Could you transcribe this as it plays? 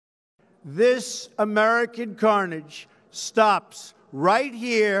this American carnage stops right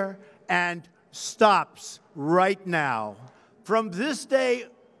here and stops right now. From this day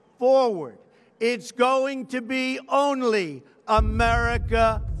forward, it's going to be only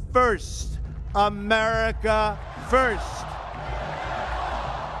America first. America first.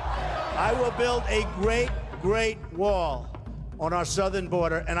 I will build a great, great wall on our southern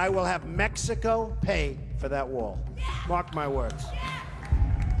border, and I will have Mexico pay for that wall. Mark my words.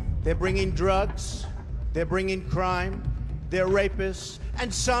 They're bringing drugs, they're bringing crime, they're rapists,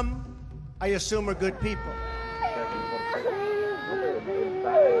 and some, I assume, are good people.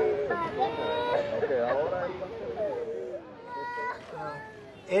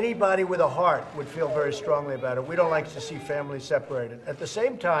 Anybody with a heart would feel very strongly about it. We don't like to see families separated. At the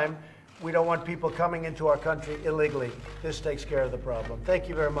same time, we don't want people coming into our country illegally. This takes care of the problem. Thank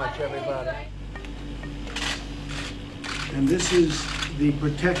you very much, everybody. And this is the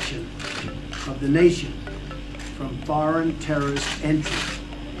protection of the nation from foreign terrorist entry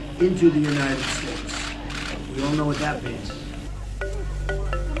into the United States. We all know what that means.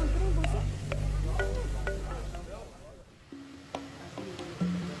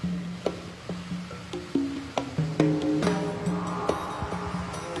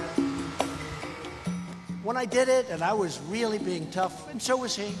 When I did it, and I was really being tough, and so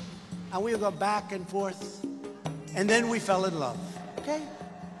was he, and we would go back and forth, and then we fell in love, okay?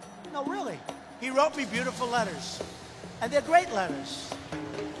 No, really. He wrote me beautiful letters, and they're great letters.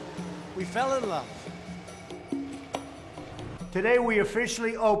 We fell in love. Today, we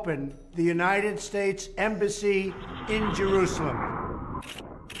officially opened the United States Embassy in Jerusalem.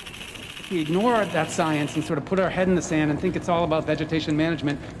 If we ignore that science and sort of put our head in the sand and think it's all about vegetation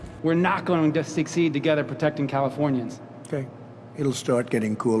management, we're not going to succeed together protecting Californians. Okay. It'll start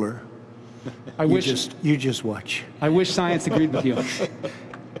getting cooler. You just watch. I wish science agreed with you.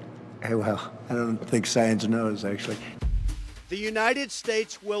 Hey, well, I don't think science knows, actually. The United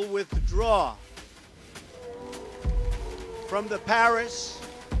States will withdraw from the Paris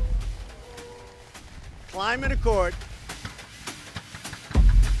Climate Accord.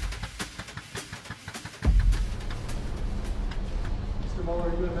 Mr. Mueller,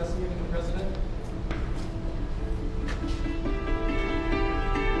 are you investigating the president?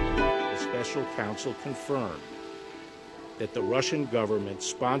 The special counsel confirmed that the Russian government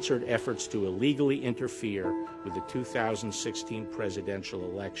sponsored efforts to illegally interfere with the 2016 presidential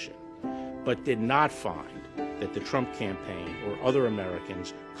election, but did not find that the Trump campaign or other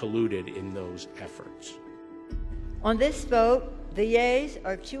Americans colluded in those efforts. On this vote, the yeas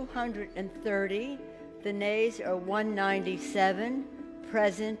are 230, the nays are 197,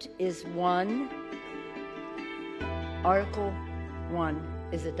 present is 1. Article 1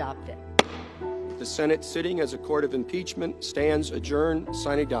 is adopted. The Senate, sitting as a court of impeachment, stands adjourned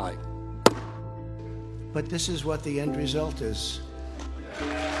sine die. But this is what the end result is.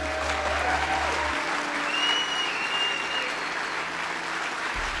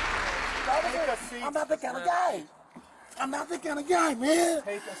 I'm not that kind of guy. I'm not that kind of guy, man.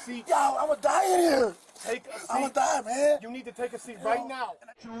 Take a seat. Yo, I'm gonna die in here. Take a seat. I'm gonna die, man. You need to take a seat right now.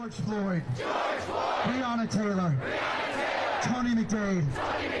 George Floyd. Breonna Taylor. Tony McDade.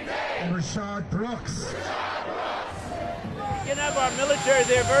 And Rashad Brooks. We can have our military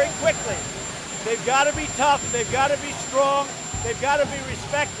there very quickly. They've got to be tough. They've got to be strong. They've got to be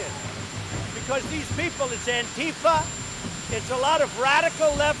respected. Because these people, it's Antifa. It's a lot of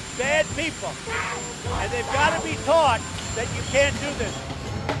radical left bad people. And they've got to be taught that you can't do this.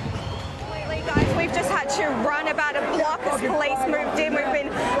 Guys, we've just had to run about a block as police moved in. We've been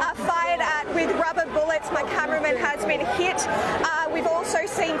fired at with rubber bullets. My cameraman has been hit. We've also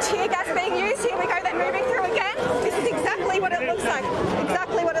seen tear gas being used. Here we go, they're moving through again. This is exactly what it looks like.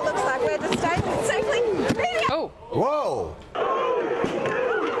 Exactly what it looks like. We're just staying safely. Oh. Whoa.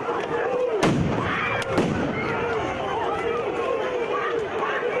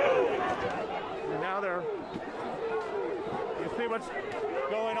 Now they're, you see what's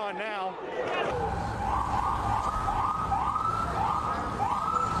going on now.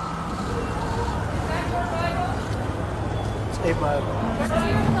 Stay by.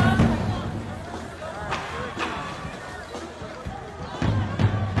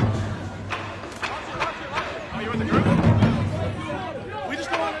 Are you in the group? We just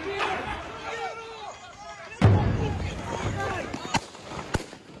go on.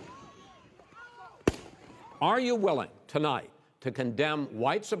 Are you willing tonight to condemn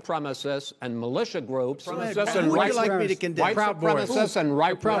white supremacists and militia groups? Who would you like me to condemn? White supremacists and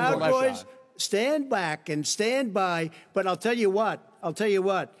right-wing militia. Stand back and stand by. But I'll tell you what.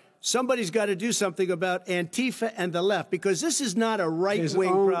 somebody's got to do something about Antifa and the left, because this is not a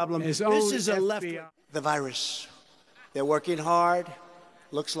right-wing problem. This is a left. The virus. They're working hard.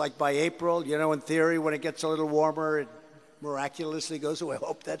 Looks like by April, you know, in theory, when it gets a little warmer, it miraculously goes away. I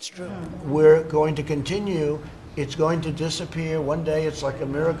hope that's true. We're going to continue. It's going to disappear. One day, it's like a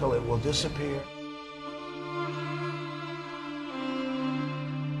miracle. It will disappear.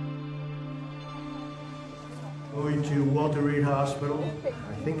 Going to Walter Reed Hospital.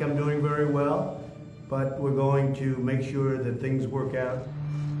 I think I'm doing very well, but we're going to make sure that things work out.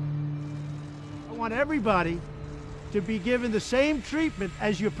 I want everybody to be given the same treatment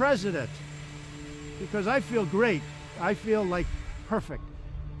as your president, because I feel great. I feel like perfect.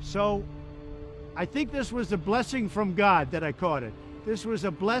 So I think this was a blessing from God that I caught it. This was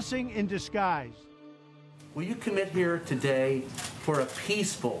a blessing in disguise. Will you commit here today for a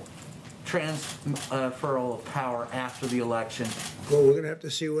peaceful transferal of power after the election? Well, we're going to have to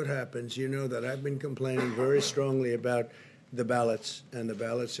see what happens. You know that I've been complaining very strongly about the ballots, and the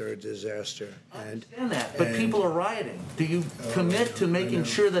ballots are a disaster. I understand that, but people are rioting. Do you commit to making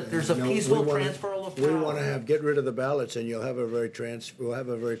sure that there's a peaceful transferal of power? We want to get rid of the ballots, and you'll have a we'll have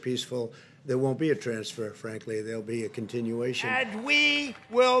a very peaceful. There won't be a transfer, frankly. There'll be a continuation. And we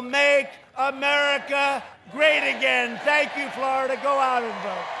will make America great again. Thank you, Florida. Go out and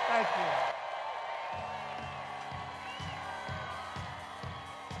vote. Thank you.